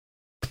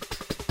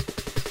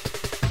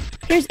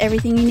Here's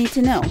everything you need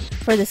to know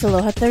for this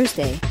Aloha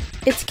Thursday.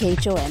 It's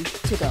KHON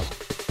to go.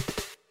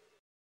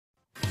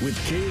 With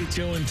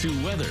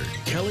KHON2 weather,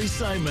 Kelly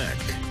Simek.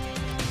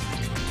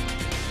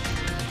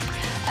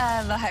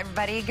 Aloha,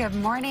 everybody. Good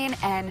morning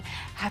and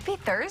happy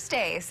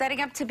Thursday. Setting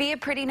up to be a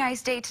pretty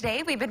nice day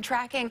today. We've been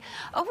tracking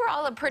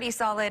overall a pretty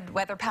solid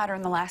weather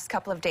pattern the last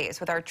couple of days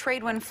with our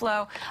trade wind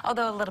flow,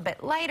 although a little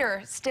bit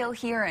lighter, still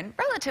here and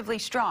relatively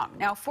strong.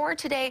 Now for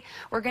today,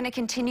 we're going to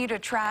continue to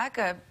track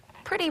a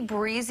pretty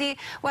breezy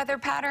weather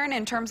pattern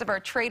in terms of our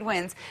trade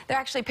winds. They're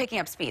actually picking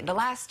up speed.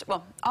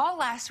 All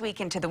last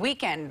week into the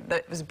weekend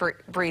it was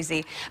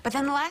breezy, but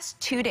then the last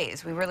 2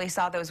 days we really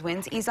saw those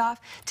winds ease off.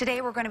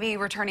 Today we're going to be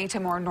returning to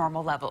more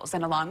normal levels,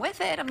 and along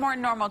with it a more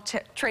normal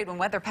trade wind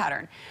weather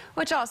pattern,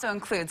 which also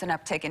includes an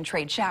uptick in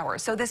trade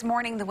showers. So this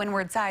morning the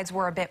windward sides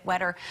were a bit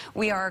wetter.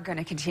 We are going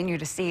to continue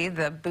to see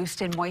the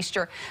boost in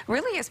moisture,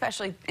 really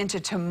especially into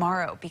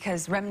tomorrow,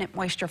 because remnant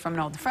moisture from an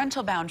old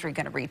frontal boundary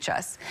going to reach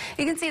us.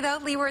 You can see though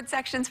leeward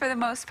sections for the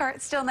most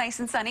part still nice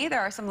and sunny. There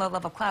are some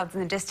low-level clouds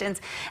in the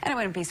distance, and I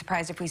wouldn't be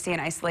surprised if we see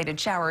an isolated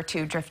shower or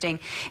two drifting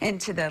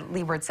into the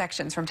leeward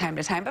sections from time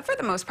to time. But for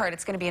the most part,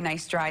 it's going to be a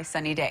nice, dry,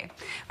 sunny day.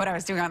 What I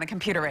was doing on the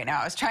computer right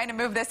now, I was trying to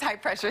move this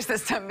high-pressure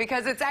system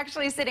because it's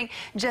actually sitting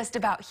just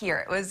about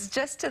here. It was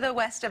just to the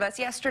west of us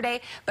yesterday,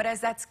 but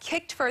as that's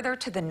kicked further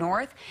to the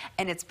north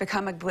and it's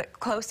become a bit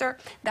closer,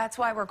 that's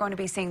why we're going to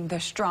be seeing the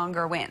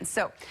stronger winds.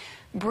 So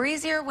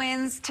breezier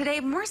winds today,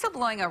 more so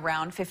blowing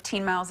around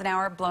 15 miles an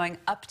hour, blowing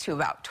up to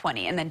about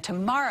 20. And then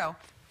tomorrow,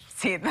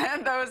 see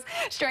those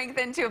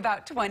strengthen to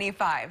about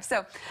 25.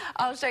 So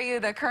I'll show you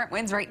the current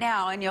winds right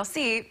now, and you'll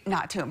see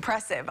not too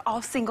impressive,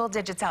 all single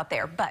digits out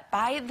there. But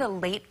by the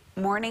late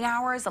morning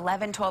hours,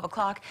 11, 12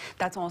 o'clock,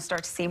 that's when we'll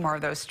start to see more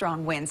of those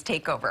strong winds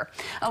take over.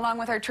 Along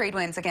with our trade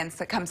winds, again,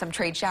 come some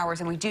trade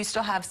showers, and we do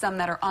still have some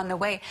that are on the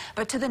way.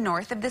 But to the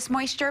north of this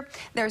moisture,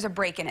 there's a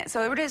break in it.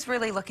 So it is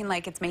really looking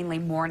like it's mainly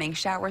morning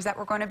showers that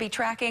we're going to be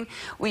tracking.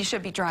 We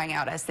should be drying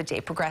out as the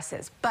day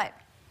progresses. But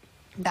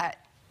that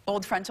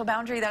old frontal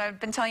boundary that I've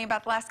been telling you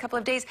about the last couple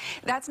of days,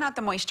 that's not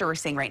the moisture we're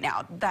seeing right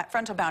now. That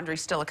frontal boundary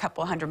is still a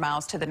couple hundred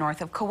miles to the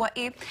north of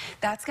Kauai.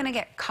 That's going to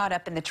get caught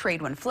up in the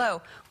trade wind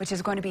flow, which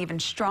is going to be even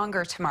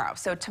stronger tomorrow.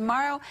 So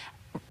tomorrow,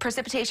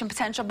 precipitation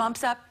potential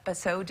bumps up, but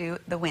so do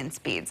the wind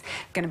speeds.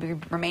 Going to be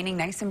remaining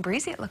nice and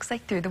breezy, it looks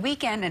like, through the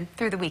weekend, and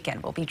through the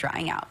weekend we'll be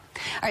drying out.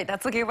 All right,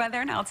 that's looking at weather,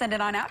 and I'll send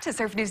it on out to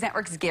Surf News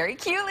Network's Gary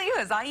Cooley, who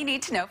has all you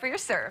need to know for your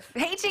surf.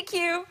 Hey,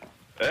 GQ.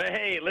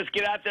 Hey, let's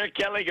get out there,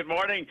 Kelly. Good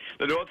morning.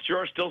 The North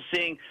Shore still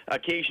seeing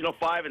occasional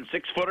 5- and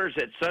 6-footers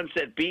at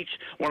Sunset Beach,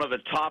 one of the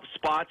top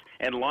spots,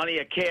 and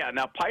Laniakea.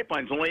 Now,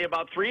 Pipeline's only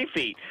about 3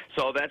 feet,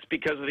 so that's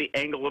because of the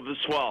angle of the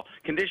swell.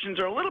 Conditions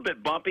are a little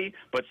bit bumpy,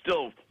 but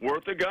still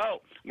worth a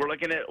go. We're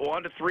looking at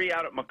 1 to 3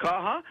 out at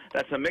Makaha.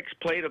 That's a mixed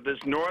plate of this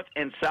north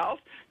and south.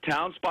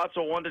 Town spots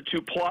are 1 to 2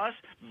 plus.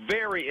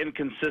 Very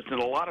inconsistent.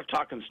 A lot of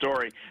talk and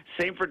story.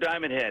 Same for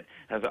Diamond Head.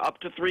 Has up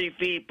to 3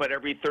 feet, but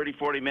every 30,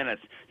 40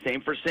 minutes.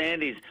 Same for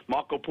Sandy's.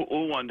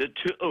 Makapu'u 1 to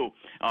 2.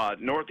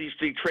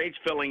 Northeasterly trades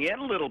filling in.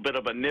 A little bit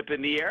of a nip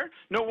in the air.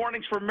 No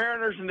warnings for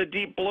Mariners in the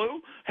deep blue.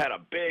 Had a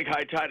big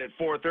high tide at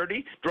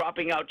 4:30.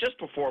 Dropping out just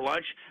before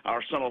lunch.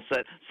 Our sun will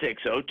set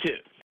 6:02.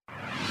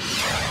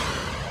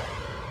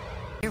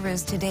 Here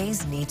is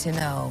today's Need to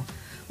Know.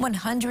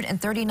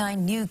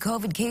 139 new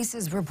COVID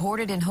cases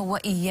reported in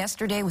Hawaii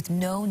yesterday with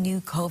no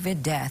new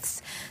COVID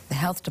deaths. The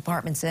health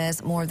department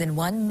says more than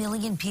 1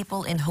 million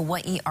people in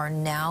Hawaii are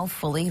now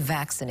fully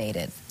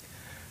vaccinated.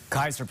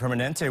 Kaiser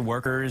Permanente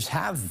workers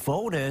have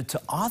voted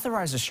to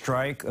authorize a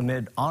strike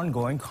amid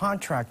ongoing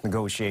contract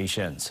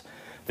negotiations.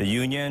 The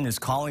union is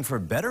calling for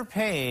better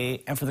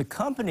pay and for the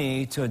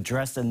company to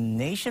address the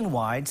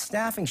nationwide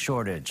staffing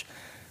shortage.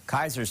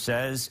 Kaiser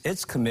says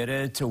it's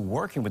committed to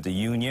working with the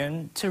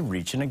union to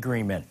reach an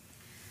agreement.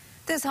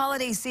 This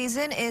holiday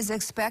season is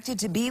expected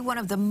to be one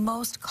of the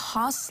most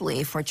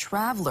costly for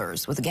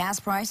travelers, with gas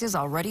prices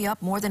already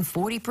up more than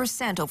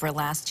 40% over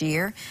last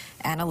year.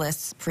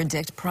 Analysts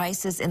predict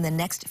prices in the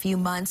next few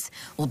months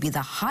will be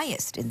the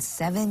highest in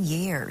 7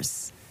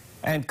 years.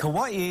 And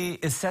Kauai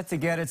is set to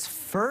get its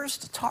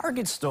first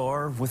Target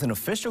store with an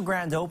official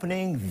grand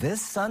opening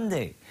this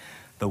Sunday.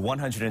 The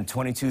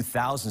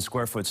 122,000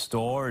 square foot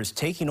store is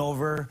taking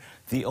over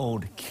the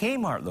old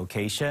Kmart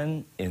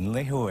location in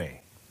Lihue.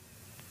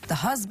 The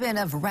husband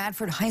of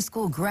Radford High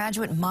School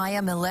graduate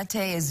Maya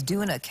Milete is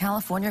due in a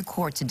California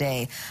court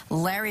today.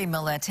 Larry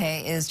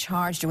Milete is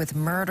charged with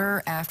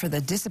murder after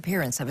the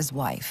disappearance of his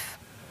wife.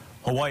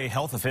 Hawaii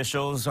health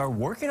officials are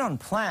working on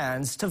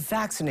plans to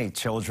vaccinate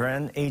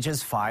children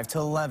ages 5 to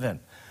 11.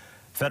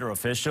 Federal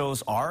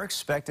officials are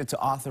expected to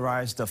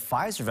authorize the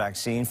Pfizer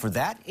vaccine for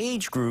that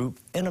age group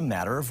in a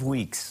matter of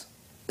weeks.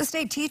 The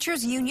state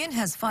teachers union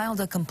has filed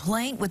a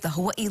complaint with the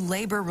Hawaii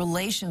Labor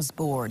Relations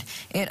Board.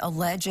 It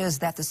alleges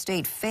that the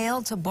state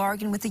failed to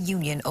bargain with the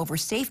union over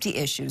safety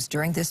issues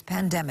during this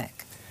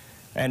pandemic.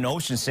 And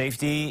Ocean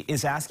Safety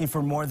is asking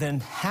for more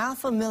than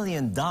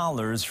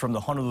 $500,000 from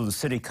the Honolulu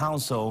City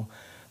Council.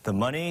 The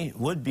money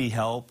would be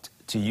helped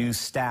to use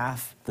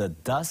staff the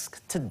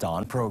Dusk to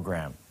Dawn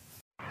program.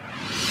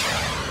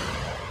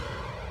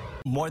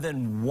 More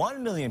than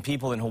 1 million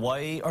people in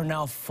Hawaii are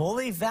now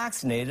fully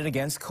vaccinated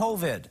against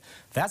COVID.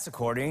 That's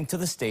according to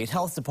the state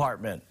health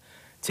department.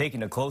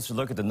 Taking a closer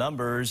look at the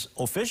numbers,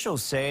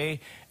 officials say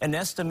an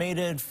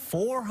estimated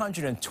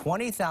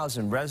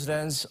 420,000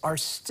 residents are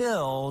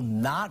still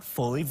not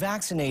fully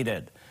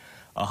vaccinated.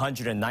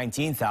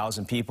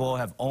 119,000 people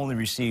have only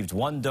received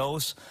one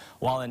dose,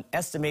 while an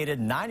estimated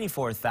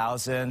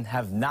 94,000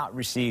 have not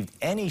received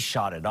any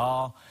shot at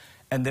all.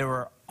 And there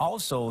were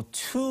also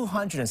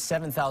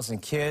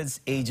 207,000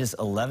 kids ages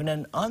 11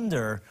 and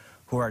under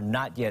who are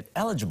not yet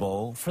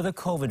eligible for the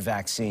COVID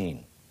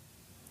vaccine.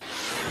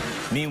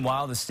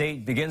 Meanwhile, the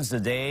state begins the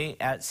day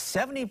at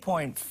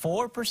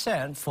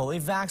 70.4% fully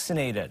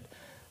vaccinated.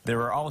 There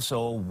were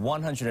also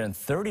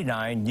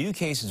 139 new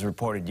cases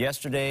reported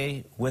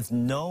yesterday with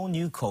no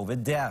new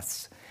COVID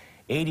deaths.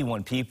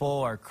 81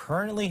 people are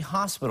currently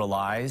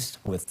hospitalized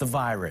with the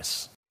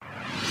virus.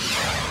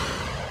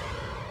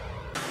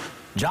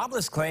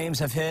 Jobless claims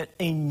have hit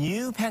a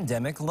new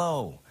pandemic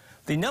low.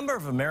 The number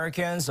of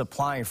Americans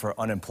applying for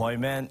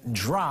unemployment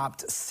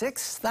dropped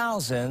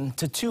 6,000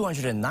 to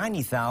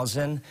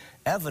 290,000,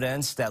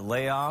 evidence that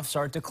layoffs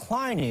are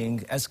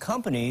declining as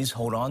companies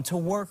hold on to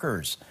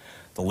workers.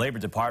 The Labor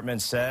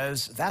Department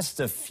says that's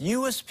the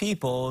fewest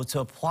people to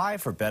apply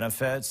for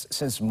benefits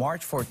since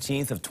March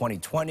 14th of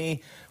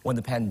 2020, when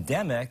the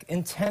pandemic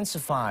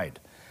intensified.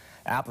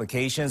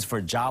 Applications for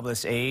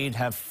jobless aid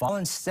have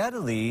fallen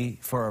steadily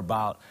for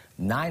about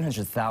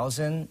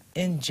 900,000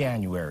 in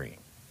January.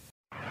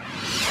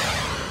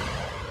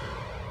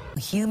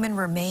 Human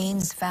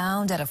remains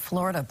found at a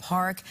Florida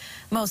park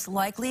most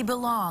likely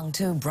belong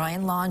to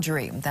Brian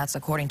Laundrie. That's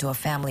according to a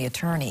family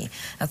attorney.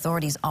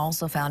 Authorities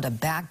also found a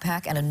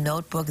backpack and a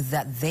notebook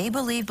that they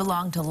believe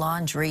belonged to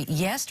Laundrie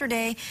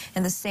yesterday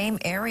in the same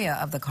area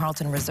of the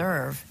Carlton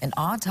Reserve. An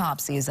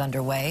autopsy is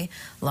underway.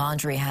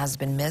 Laundrie has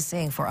been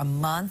missing for a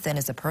month and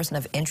is a person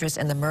of interest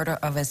in the murder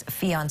of his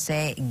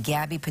fiancée,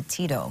 Gabby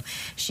Petito.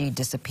 She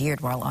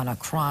disappeared while on a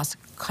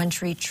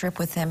cross-country trip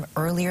with him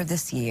earlier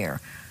this year.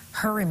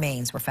 Her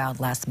remains were found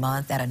last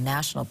month at a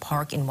national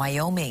park in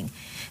Wyoming.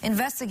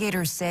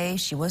 Investigators say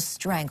she was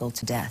strangled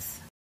to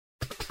death.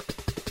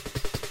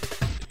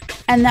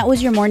 And that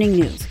was your morning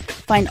news.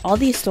 Find all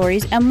these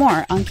stories and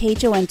more on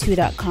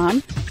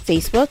KHON2.com,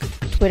 Facebook,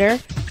 Twitter,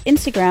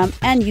 Instagram,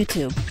 and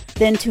YouTube.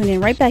 Then tune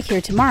in right back here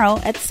tomorrow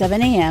at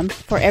 7 a.m.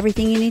 for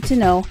everything you need to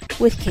know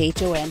with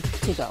KHON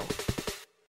to go.